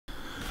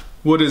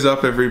What is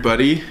up,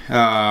 everybody?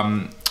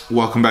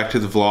 Welcome back to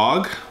the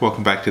vlog.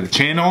 Welcome back to the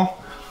channel.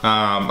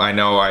 I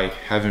know I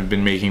haven't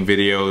been making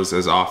videos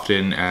as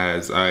often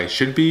as I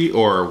should be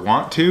or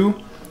want to.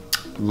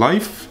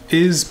 Life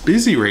is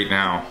busy right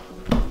now.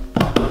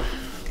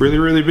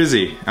 Really busy.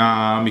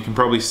 You can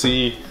probably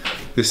see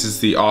this is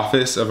the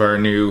office of our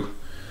new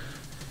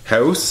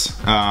house.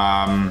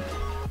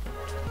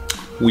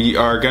 We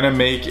are gonna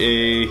make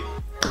a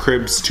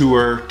cribs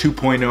tour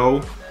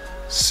 2.0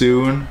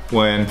 soon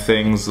when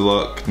things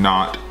look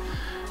not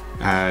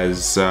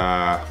as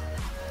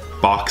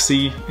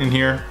boxy in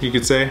here, you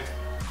could say.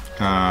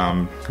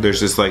 There's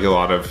just like a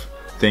lot of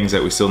things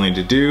that we still need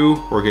to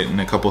do. We're getting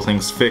a couple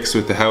things fixed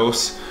with the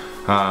house.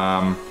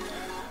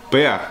 But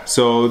yeah,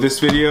 so this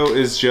video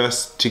is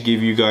just to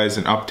give you guys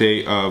an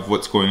update of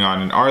what's going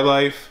on in our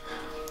life.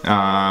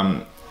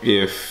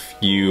 If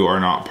you are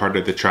not part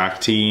of the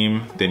track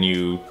team, then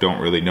you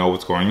don't really know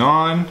what's going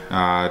on.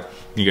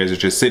 You guys are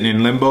just sitting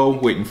in limbo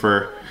waiting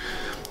for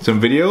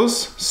some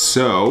videos.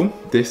 So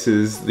this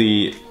is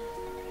the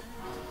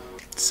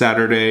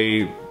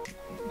Saturday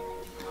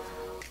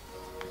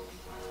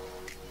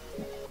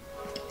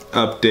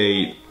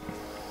update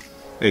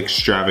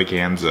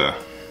extravaganza.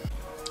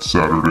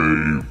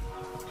 Saturday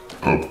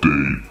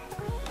update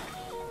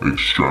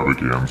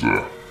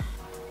extravaganza.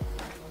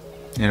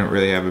 I don't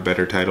really have a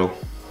better title.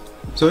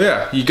 So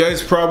yeah, you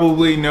guys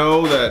probably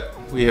know that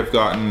we have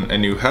gotten a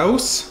new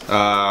house.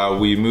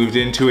 We moved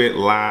into it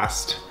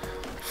last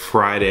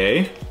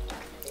Friday.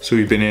 So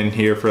we've been in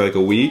here for like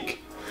a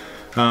week.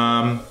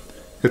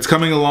 It's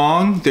coming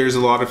along. There's a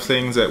lot of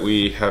things that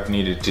we have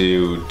needed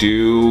to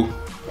do,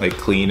 like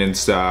clean and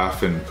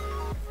stuff, and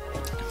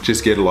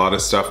just get a lot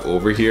of stuff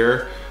over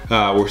here.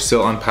 We're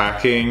still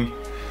unpacking.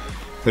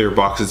 There are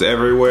boxes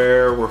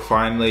everywhere. We're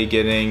finally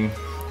getting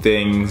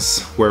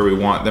things where we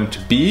want them to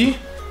be.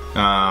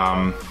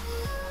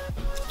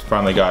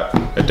 Finally got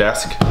a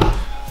desk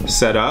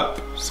set up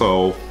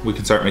so we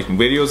can start making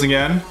videos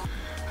again.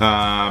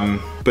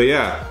 But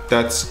yeah,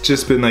 that's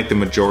just been like the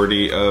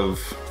majority of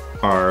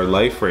our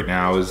life right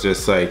now, is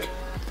just like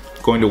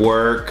going to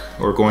work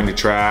or going to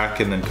track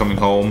and then coming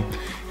home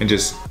and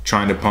just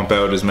trying to pump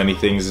out as many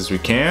things as we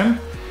can.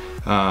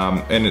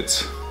 And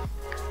it's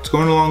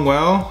going along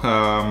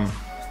well.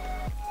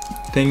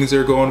 Things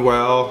are going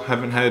well.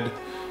 Haven't had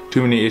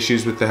too many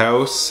issues with the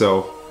house,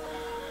 so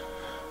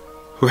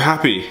we're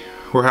happy.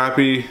 We're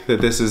happy that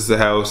this is the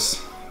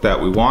house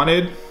that we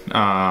wanted.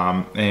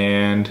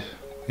 And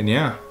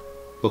yeah,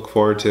 look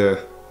forward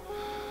to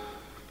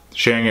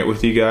sharing it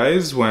with you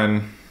guys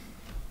when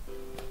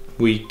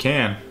we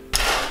can.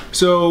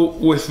 So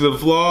with the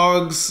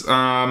vlogs,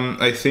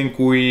 I think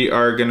we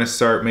are gonna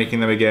start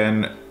making them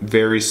again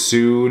very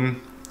soon.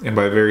 And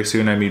by very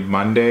soon, I mean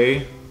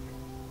Monday.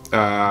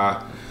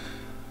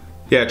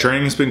 Yeah,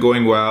 training's been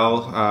going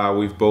well.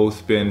 We've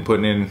both been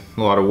putting in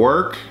a lot of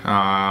work.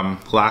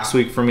 Last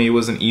week for me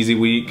was an easy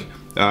week.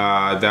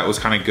 That was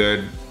kind of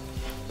good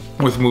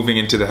with moving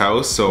into the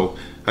house, so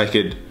I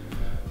could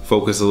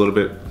focus a little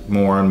bit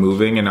more on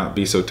moving and not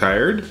be so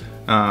tired.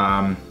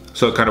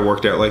 So it kind of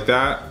worked out like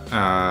that.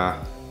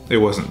 It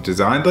wasn't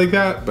designed like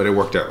that, but it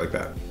worked out like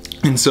that.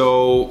 And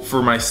so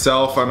for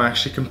myself, I'm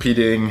actually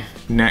competing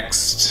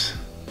next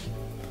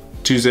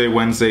Tuesday,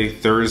 Wednesday,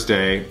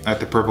 Thursday at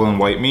the purple and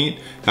white meet.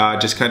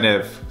 Just kind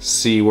of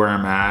see where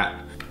I'm at.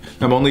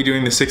 I'm only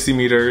doing the 60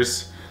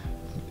 meters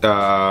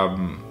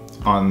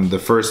on the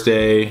first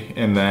day,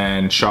 and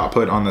then shot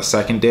put on the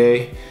second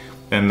day,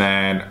 and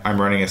then I'm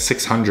running a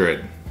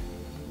 600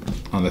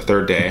 on the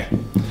third day.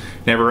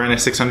 Never ran a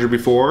 600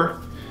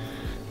 before.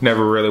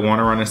 Never really want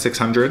to run a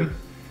 600.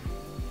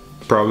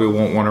 Probably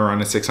won't want to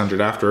run a 600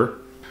 after.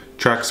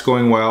 Track's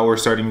going well. We're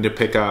starting to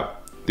pick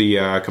up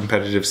the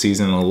competitive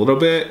season a little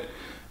bit.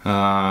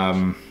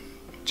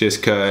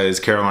 Just because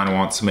Carolina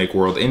wants to make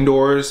World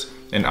Indoors,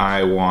 and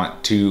I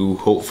want to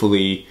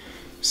hopefully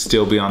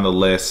still be on the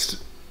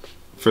list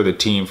for the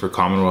team for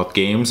Commonwealth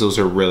Games. Those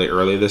are really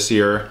early this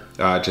year,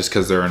 just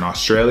because they're in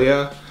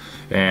Australia,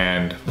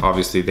 and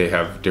obviously they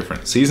have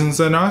different seasons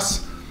than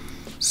us.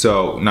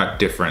 So not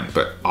different,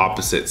 but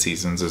opposite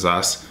seasons as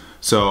us.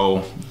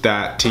 So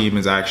that team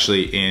is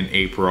actually in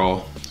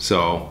April,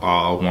 so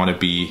I'll want to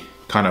be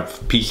kind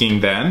of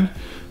peaking then.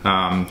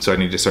 So I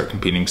need to start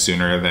competing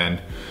sooner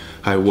than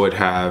I would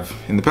have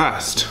in the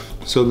past.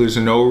 So there's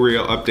no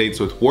real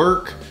updates with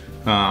work.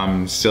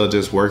 Still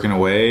just working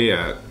away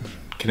at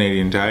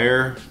Canadian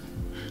Tire,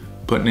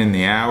 putting in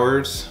the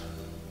hours.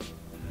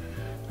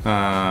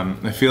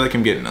 I feel like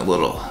I'm getting a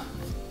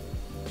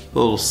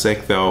little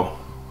sick though,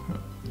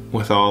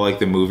 with all like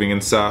the moving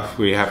and stuff.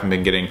 We haven't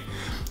been getting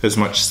as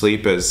much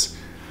sleep as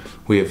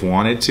we have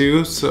wanted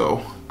to,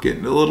 so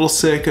getting a little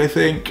sick, I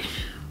think.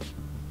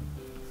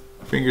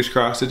 Fingers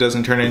crossed it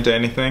doesn't turn into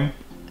anything.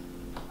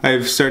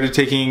 I've started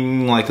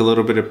taking like a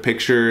little bit of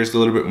pictures, a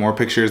little bit more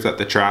pictures at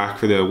the track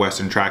for the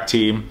Western track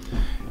team.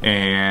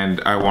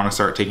 And I want to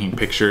start taking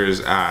pictures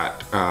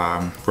at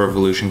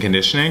Revolution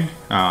Conditioning.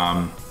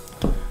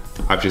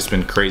 I've just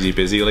been crazy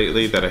busy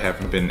lately that I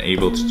haven't been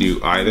able to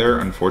do either,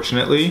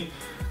 unfortunately.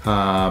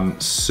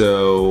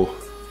 So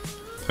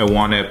I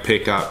want to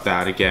pick up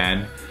that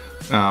again.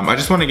 I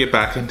just want to get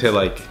back into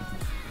like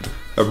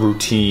a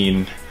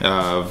routine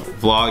of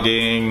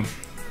vlogging,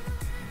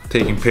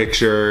 taking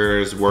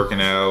pictures,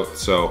 working out.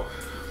 So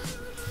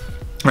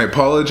I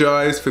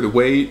apologize for the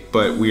wait,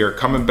 but we are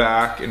coming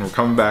back, and we're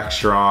coming back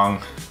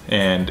strong,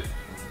 and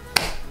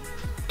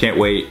can't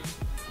wait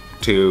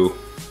to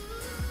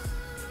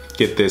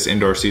get this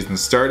indoor season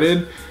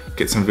started,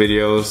 get some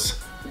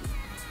videos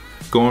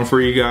going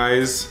for you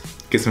guys,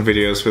 get some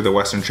videos for the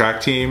Western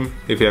Track team.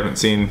 If you haven't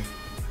seen,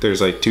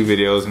 there's like 2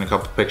 videos and a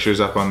couple pictures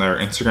up on their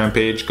Instagram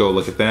page. Go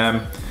look at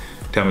them.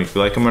 Tell me if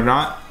you like them or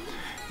not.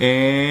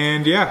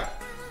 And yeah,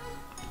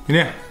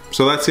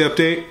 so that's the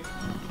update.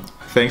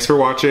 Thanks for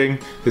watching.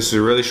 This is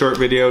a really short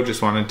video.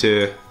 Just wanted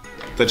to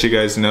let you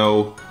guys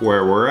know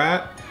where we're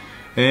at.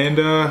 And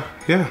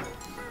yeah,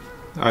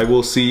 I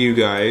will see you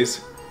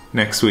guys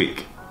next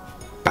week.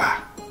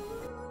 Bye.